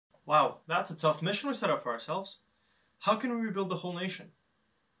Wow, that's a tough mission we set up for ourselves. How can we rebuild the whole nation?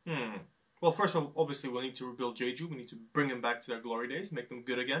 Well, first of all, obviously we'll need to rebuild Jeju. We need to bring them back to their glory days, make them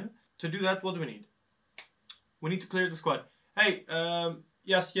good again. To do that, what do we need? We need to clear the squad. Hey,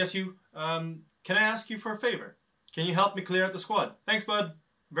 yes, you. Can I ask you for a favor? Can you help me clear out the squad? Thanks, bud.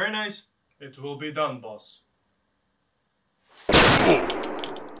 Very nice. It will be done, boss.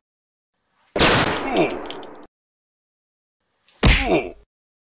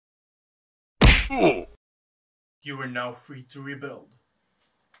 You are now free to rebuild.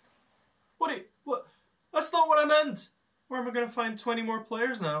 What? That's not what I meant. Where am I going to find 20 more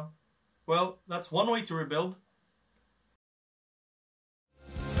players now? Well, that's one way to rebuild.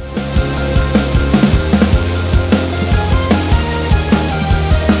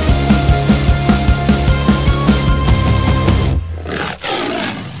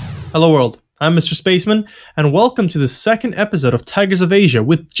 Hello world, I'm MrSpaceman, and welcome to the second episode of Tigers of Asia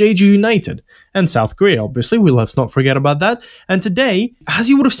with Jeju United and South Korea, obviously, let's not forget about that. And today, as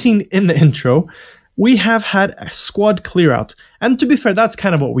you would have seen in the intro, we have had a squad clear out. And to be fair, that's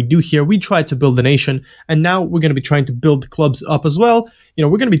kind of what we do here. We try to build a nation, and now we're going to be trying to build clubs up as well. You know,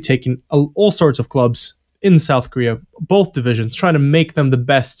 we're going to be taking all sorts of clubs in South Korea, both divisions, trying to make them the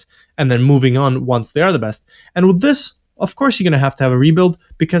best, and then moving on once they are the best. And with this, of course, you're going to have a rebuild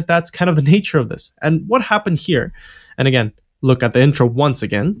because that's kind of the nature of this. And what happened here, and again, look at the intro once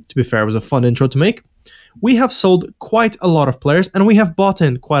again. To be fair, it was a fun intro to make. We have sold quite a lot of players and we have bought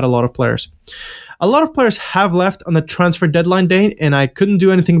in quite a lot of players. A lot of players have left on the transfer deadline day and I couldn't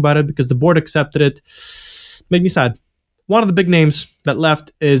do anything about it because the board accepted it. Made me sad. One of the big names that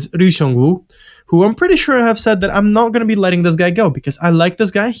left is Ri Seong-woo, who I'm pretty sure have said that I'm not going to be letting this guy go because I like this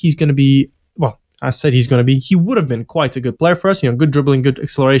guy. He's going to be, well, I said he would have been quite a good player for us, good dribbling, good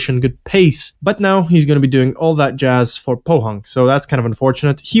acceleration, good pace. But now he's going to be doing all that jazz for Pohang, so that's kind of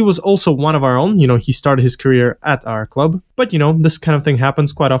unfortunate. He was also one of our own, he started his career at our club. But, this kind of thing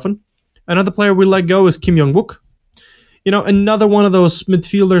happens quite often. Another player we let go is Kim Young-wook. Another one of those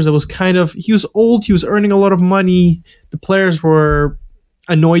midfielders that was he was old, he was earning a lot of money. The players were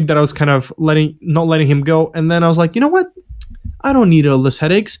annoyed that I was kind of not letting him go. And then I was like, you know what? I don't need all this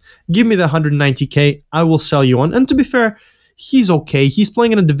headaches. Give me the 190k. I will sell you on. And to be fair, he's okay. He's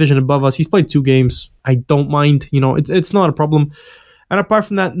playing in a division above us. He's played 2 games. I don't mind. It's not a problem. And apart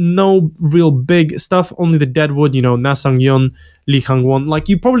from that, no real big stuff. Only the Deadwood, Na Sang-yeon, Lee Hang-won.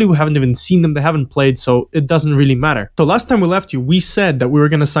 You probably haven't even seen them. They haven't played, so it doesn't really matter. So last time we left you, we said that we were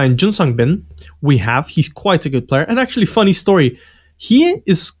going to sign Jun Sang-bin. We have. He's quite a good player. And actually, funny story. He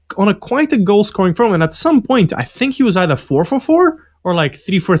is on quite a goal-scoring form, and at some point, I think he was either 4-for-4 or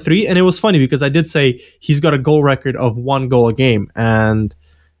 3-for-3, and it was funny because I did say he's got a goal record of 1 goal a game, and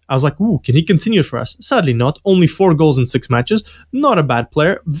I was like, ooh, can he continue for us? Sadly not. Only 4 goals in 6 matches. Not a bad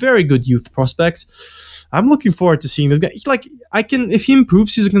player. Very good youth prospect. I'm looking forward to seeing this guy. If he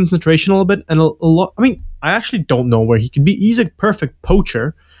improves his concentration a little bit, and a lot, I actually don't know where he could be. He's a perfect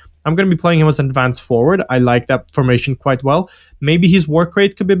poacher. I'm going to be playing him as an advanced forward. I like that formation quite well. Maybe his work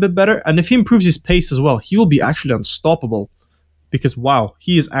rate could be a bit better. And if he improves his pace as well, he will be actually unstoppable. Because, wow,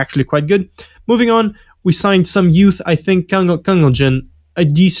 he is actually quite good. Moving on, we signed some youth. I think Kang Ho-jin, a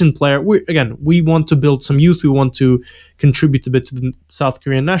decent player. We want to build some youth. We want to contribute a bit to the South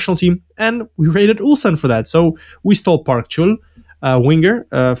Korean national team. And we rated Ulsan for that. So we stole Park Chul. Winger,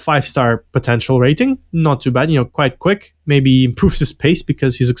 5-star potential rating, not too bad, quite quick. Maybe improves his pace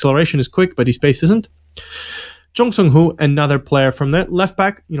because his acceleration is quick, but his pace isn't. Jong Sung-hoo, another player from the left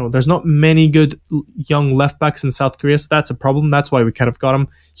back. There's not many good young left backs in South Korea, so that's a problem. That's why we kind of got him.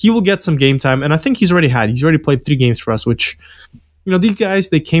 He will get some game time, and I think he's already played 3 games for us, which, these guys,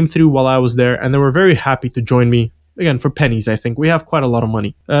 they came through while I was there, and they were very happy to join me. Again, for pennies, I think. We have quite a lot of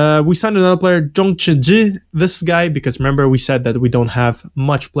money. We signed another player, Jong Che-ji. This guy, because remember we said that we don't have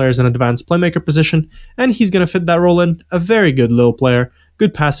much players in advanced playmaker position, and he's going to fit that role in. A very good little player.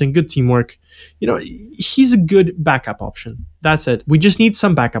 Good passing, good teamwork. He's a good backup option. That's it. We just need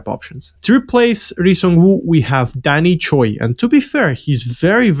some backup options. To replace Ri Seong-woo, we have Danny Choi. And to be fair, he's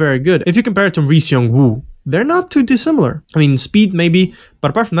very, very good. If you compare it to Ri Seong-woo, they're not too dissimilar. Speed maybe,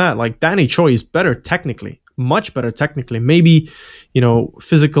 but apart from that, Danny Choi is better technically. Much better technically. Maybe,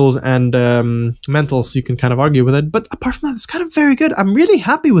 physicals and mentals, you can kind of argue with it. But apart from that, it's kind of very good. I'm really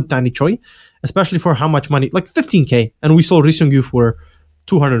happy with Danny Choi, especially for how much money, 15k. And we sold Ri Seong-gu for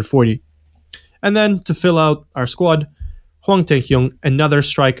 240. And then to fill out our squad, Hwang Tae-hyung, another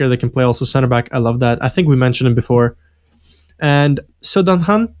striker that can play also center back. I love that. I think we mentioned him before. And So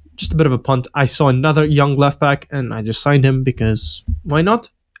Dan-han, just a bit of a punt. I saw another young left back and I just signed him because why not?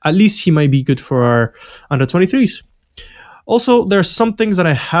 At least he might be good for our under-23s. Also, there's some things that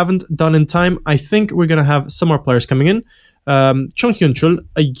I haven't done in time. I think we're going to have some more players coming in. Chung Hyun Chul,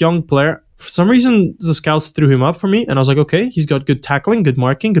 a young player. For some reason, the scouts threw him up for me, and I was like, okay, he's got good tackling, good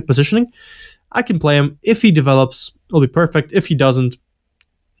marking, good positioning. I can play him. If he develops, it'll be perfect. If he doesn't,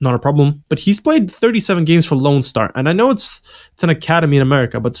 not a problem. But he's played 37 games for Lone Star, and I know it's an academy in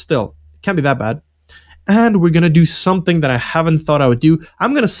America, but still, it can't be that bad. And we're going to do something that I haven't thought I would do.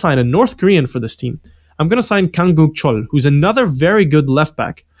 I'm going to sign a North Korean for this team. I'm going to sign Kang Guk Chol, who's another very good left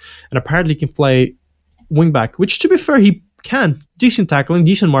back, and apparently can play wing back, which, to be fair, he can. Decent tackling,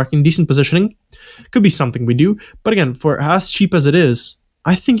 decent marking, decent positioning. Could be something we do. But again, for as cheap as it is,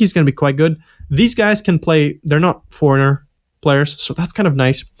 I think he's going to be quite good. These guys can play. They're not foreigner players, so that's kind of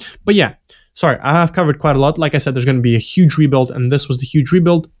nice. But yeah, sorry, I have covered quite a lot. Like I said, there's going to be a huge rebuild, and this was the huge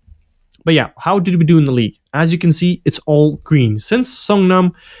rebuild. But yeah, how did we do in the league? As you can see, it's all green. Since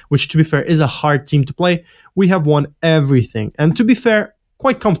Songnam, which to be fair is a hard team to play, we have won everything. And to be fair,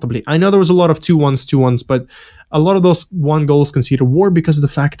 quite comfortably. I know there was a lot of 2-1s, but a lot of those 1 goals conceded were because of the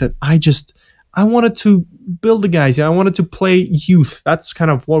fact that I wanted to build the guys. I wanted to play youth. That's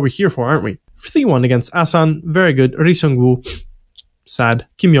kind of what we're here for, aren't we? 3-1 against Asan, very good. Ri Sung-woo, sad.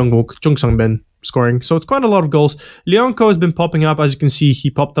 Kim Young-wook, Jung Sang-bin scoring. So it's quite a lot of goals. Leonko has been popping up. As you can see,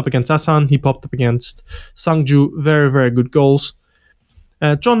 he popped up against Asan. He popped up against Sangju. Very, very good goals.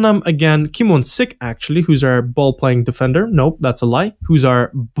 Jeonnam again. Kim Won-sik, actually, who's our ball-playing defender. Nope, that's a lie. Who's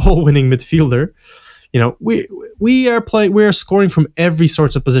our ball-winning midfielder. You know, we are scoring from every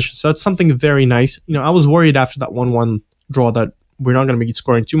sorts of position. So that's something very nice. You know, I was worried after that 1-1 draw that we're not going to be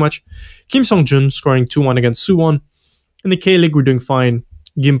scoring too much. Kim Song-jun scoring 2-1 against Suwon. In the K-League, we're doing fine.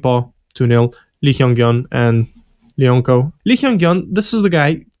 Gimpo, 2-0. Lee Hyung-gyeon and Leonko. Lee Hyung-gyeon, this is the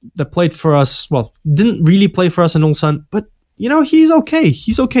guy that played for us, well, didn't really play for us in Ulsan, but, you know, he's okay.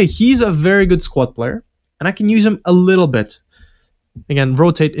 He's okay. He's a very good squad player, and I can use him a little bit. Again,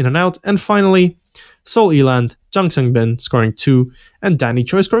 rotate in and out. And finally, Seoul Eland, Jang Seung-bin scoring 2, and Danny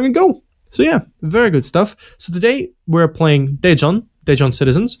Choi scoring a goal. So yeah, very good stuff. So today, we're playing Daejon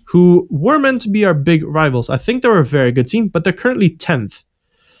Citizens, who were meant to be our big rivals. I think they were a very good team, but they're currently 10th.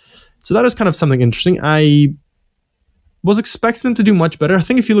 So that is kind of something interesting. I was expecting them to do much better. I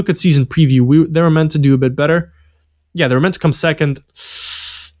think if you look at season preview, they were meant to do a bit better. Yeah, they were meant to come second.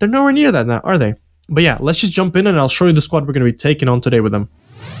 They're nowhere near that now, are they? But yeah, let's just jump in and I'll show you the squad we're going to be taking on today with them.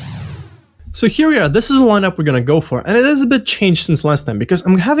 So here we are. This is the lineup we're going to go for. And it is a bit changed since last time because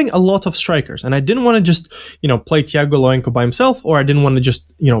I'm having a lot of strikers. And I didn't want to just, play Thiago Loenko by himself, or I didn't want to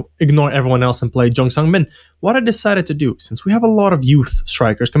just, ignore everyone else and play Jung Sang-min. What I decided to do, since we have a lot of youth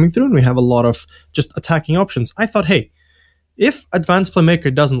strikers coming through and we have a lot of just attacking options, I thought, hey, if Advanced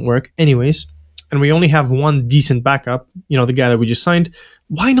Playmaker doesn't work anyways, and we only have one decent backup, the guy that we just signed,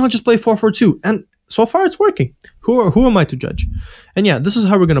 why not just play 4-4-2? And so far, it's working. Who am I to judge? And yeah, this is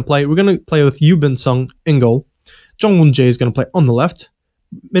how we're going to play. We're going to play with Yoo Bin-sung in goal. Jung Woon-jae is going to play on the left.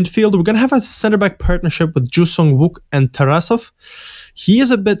 Midfield, we're going to have a center-back partnership with Ju Sung-wook and Tarasov. He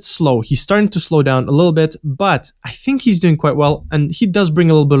is a bit slow. He's starting to slow down a little bit, but I think he's doing quite well, and he does bring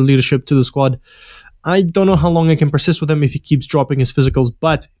a little bit of leadership to the squad. I don't know how long I can persist with him if he keeps dropping his physicals,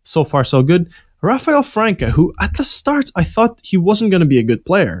 but so far so good. Rafael Franca, who at the start I thought he wasn't going to be a good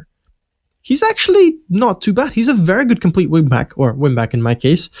player. He's actually not too bad. He's a very good complete wingback, or wingback in my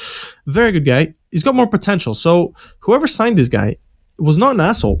case. Very good guy. He's got more potential. So whoever signed this guy was not an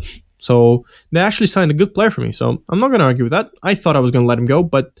asshole. So they actually signed a good player for me. So I'm not going to argue with that. I thought I was going to let him go,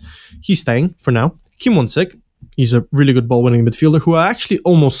 but he's staying for now. Kim Won-sik. He's a really good ball-winning midfielder who I actually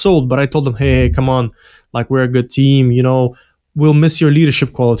almost sold, but I told him, hey, come on. Like, we're a good team, we'll miss your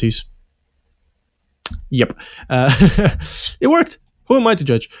leadership qualities. Yep. It worked. Who am I to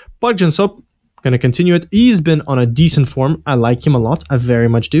judge? Park Jin-sop, gonna continue it. He's been on a decent form. I like him a lot. I very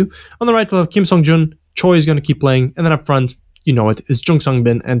much do. On the right, we'll have Kim Song-jun. Choi is gonna keep playing. And then up front, is Jung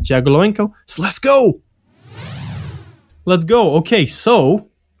Sang-bin and Thiago Loenko. So let's go! Let's go. Okay, so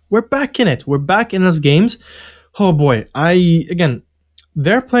we're back in it. We're back in these games. Oh boy.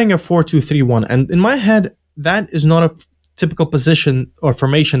 They're playing a 4-2-3-1. And in my head, that is not a typical position or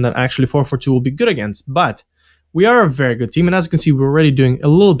formation that actually 4-4-2 will be good against. But we are a very good team, and as you can see, we're already doing a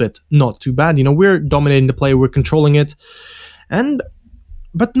little bit not too bad. We're dominating the play, we're controlling it,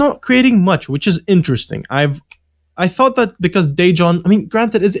 but not creating much, which is interesting. I thought that because Daejon,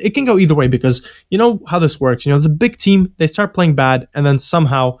 granted, it can go either way because you know how this works. It's a big team, they start playing bad, and then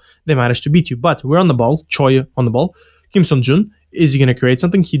somehow they manage to beat you. But we're on the ball, Choi on the ball, Kim Sun-jun. Is he going to create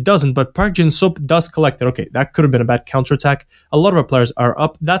something? He doesn't, but Park Jin-sop does collect it. Okay, that could have been a bad counterattack. A lot of our players are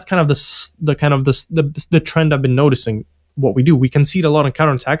up. That's kind of the trend I've been noticing. What we do, we concede a lot on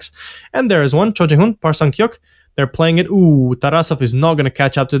counterattacks, and there is one. Cho Jae-hoon, Park Sang-kyuk, They're playing it. Ooh, Tarasov is not going to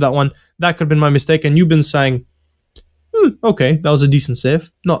catch up to that one. That could have been my mistake. And you've been saying, okay, that was a decent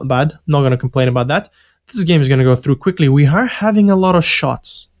save. Not bad. Not going to complain about that. This game is going to go through quickly. We are having a lot of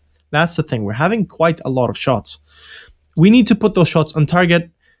shots. That's the thing. We're having quite a lot of shots. We need to put those shots on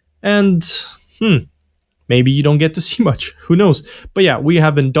target. And, maybe you don't get to see much. Who knows? But yeah, we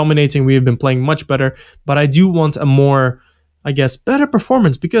have been dominating. We have been playing much better. But I do want a more, I guess, better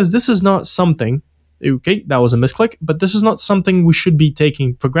performance, because this is not something... Okay, that was a misclick, but this is not something we should be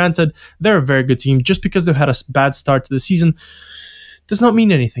taking for granted. They're a very good team. Just because they've had a bad start to the season does not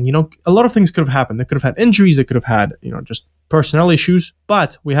mean anything. You know, a lot of things could have happened. They could have had injuries. They could have had, just personnel issues.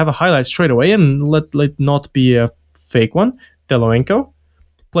 But we have a highlight straight away, and let not be a fake one. Deloenko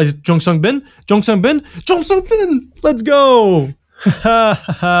plays Jong Sung Bin. Let's go.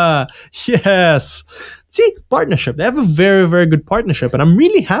 Yes. See, partnership. They have a very, very good partnership, and I'm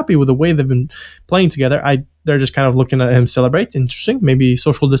really happy with the way they've been playing together. They're just kind of looking at him celebrate. Interesting. Maybe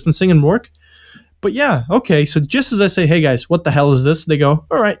social distancing and work. But yeah, okay. So just as I say, hey guys, what the hell is this? They go,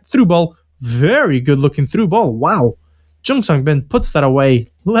 all right, through ball. Very good looking through ball. Wow. Jung Sung Bin puts that away.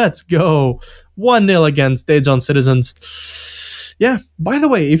 Let's go. 1-0 against Daejon Citizens. Yeah, by the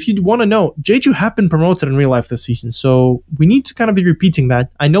way, if you want to know, Jeju have been promoted in real life this season, so we need to kind of be repeating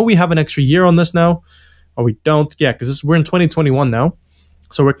that. I know we have an extra year on this now, or we don't. Yeah, because we're in 2021 now,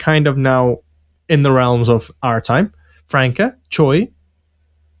 so we're kind of now in the realms of our time. Franca, Choi,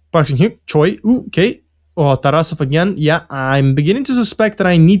 Park Sing-hyuk, Choi, okay. Oh, Tarasov again. Yeah, I'm beginning to suspect that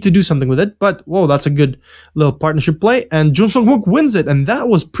I need to do something with it, but whoa, that's a good little partnership play, and Jun Sung-hook wins it, and that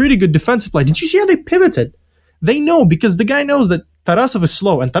was pretty good defensive play. Did you see how they pivoted? They know, because the guy knows that Tarasov is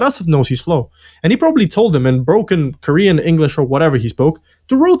slow, and Tarasov knows he's slow. And he probably told him in broken Korean, English, or whatever he spoke,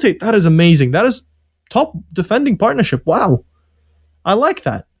 to rotate. That is amazing. That is top defending partnership. Wow. I like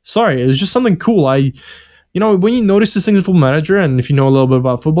that. Sorry, it was just something cool. When you notice these things in Football Manager, and if you know a little bit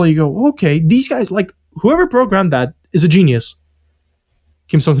about football, you go, okay, these guys, like, whoever programmed that is a genius.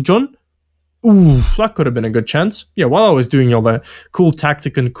 Kim Sung-jun? Ooh, that could have been a good chance. Yeah, while I was doing all the cool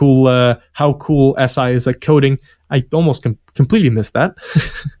tactic and cool, how cool SI is at coding, I almost completely missed that.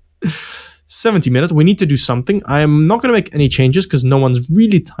 70 minutes. We need to do something. I'm not going to make any changes because no one's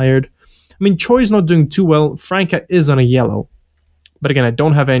really tired. I mean, Choi's not doing too well. Franca is on a yellow. But again, I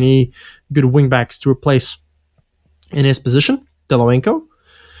don't have any good wingbacks to replace in his position. Deloenko,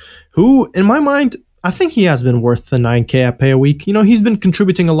 who, in my mind, I think he has been worth the 9K I pay a week. He's been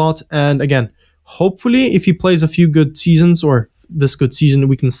contributing a lot. And again, hopefully, if he plays a few good seasons, or this good season,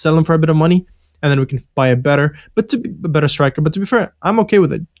 we can sell him for a bit of money. And then we can buy a better striker. But to be fair, I'm okay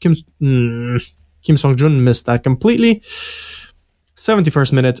with it. Kim Song-jun missed that completely.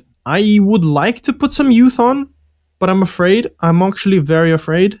 71st minute. I would like to put some youth on, but I'm afraid. I'm actually very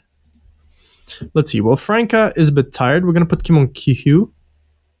afraid. Let's see. Well, Franca is a bit tired. We're going to put Kim Ok-kyu,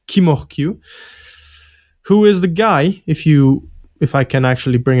 who is the guy, if I can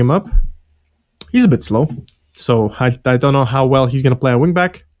actually bring him up. He's a bit slow. So I don't know how well he's going to play a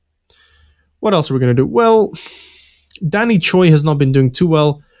wingback. What else are we going to do? Well, Danny Choi has not been doing too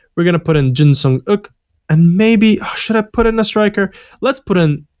well. We're going to put in Jin Sung-uk. And maybe, should I put in a striker? Let's put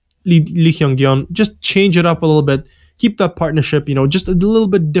in Lee Hyung-gyeon. Just change it up a little bit. Keep that partnership, just a little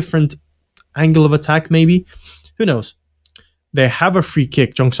bit different angle of attack maybe. Who knows? They have a free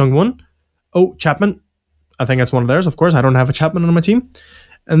kick. Jong Sung-won. Oh, Chapman. I think that's one of theirs, of course. I don't have a Chapman on my team.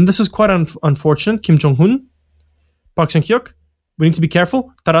 And this is quite unfortunate. Kim Jong-hun. Park Sing-hyuk. We need to be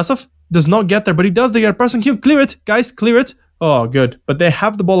careful. Tarasov does not get there, but he does. They get Park Sing-hyuk. Clear it, guys. Clear it. Oh, good. But they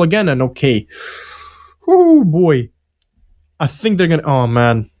have the ball again, and okay. Oh, boy. I think they're going to... Oh,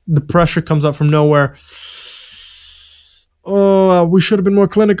 man. The pressure comes out from nowhere. Oh, we should have been more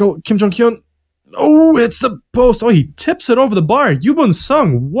clinical. Kim Jong-hyun. Oh, it's the post. Oh, he tips it over the bar. Yubun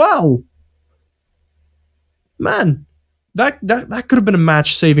Sung. Wow. Man, that could have been a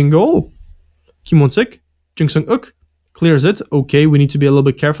match-saving goal. Kim Won-sik. Jung Sung-uk. Clears it. Okay, we need to be a little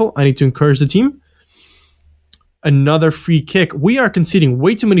bit careful. I need to encourage the team. Another free kick. We are conceding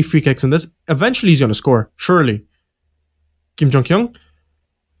way too many free kicks in this. Eventually, he's going to score. Surely. Kim Jong-kyung.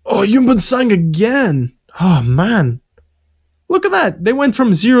 Oh, Yoon Sang again. Oh, man. Look at that. They went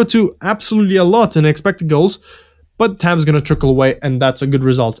from 0 to absolutely a lot in expected goals. But time's going to trickle away, and that's a good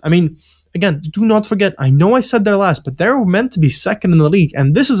result. I mean, again, do not forget, I know I said they're last, but they're meant to be second in the league.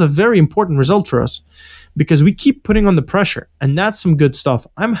 And this is a very important result for us. Because we keep putting on the pressure. And that's some good stuff.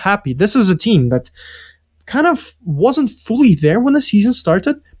 I'm happy. This is a team that kind of wasn't fully there when the season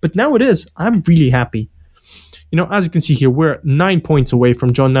started, but now it is. I'm really happy. As you can see here, we're 9 points away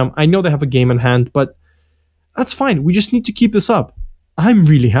from Jeonnam. I know they have a game in hand, but that's fine. We just need to keep this up. I'm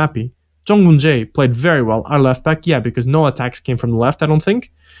really happy. Jongwon Jae played very well. Our left back, yeah, because no attacks came from the left, I don't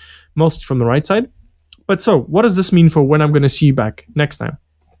think. Mostly from the right side. But so, what does this mean for when I'm going to see you back next time?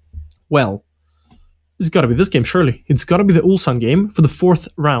 Well, it's got to be this game, surely. It's got to be the Ulsan game for the 4th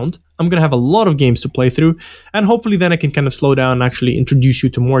round. I'm going to have a lot of games to play through, and hopefully then I can kind of slow down and actually introduce you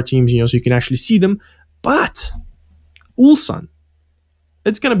to more teams, so you can actually see them. But Ulsan,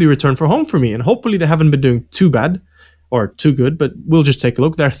 it's going to be return for home for me, and hopefully they haven't been doing too bad or too good, but we'll just take a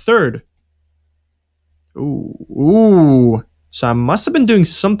look. They're 3rd. Ooh. So I must have been doing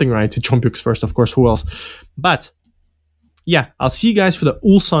something right to Jeonbuk's first, of course, who else? But yeah, I'll see you guys for the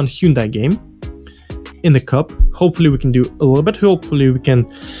Ulsan Hyundai game in the cup. Hopefully we can do a little bit. Hopefully we can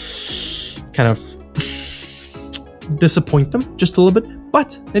kind of disappoint them just a little bit.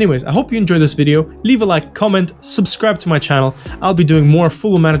 But anyways, I hope you enjoyed this video. Leave a like, comment, subscribe to my channel. I'll be doing more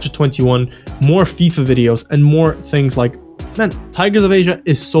Football Manager 21, more FIFA videos, and more things like, man, Tigers of Asia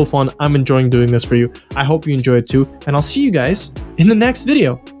is so fun. I'm enjoying doing this for you. I hope you enjoy it too. And I'll see you guys in the next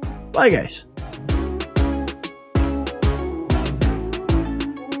video. Bye, guys.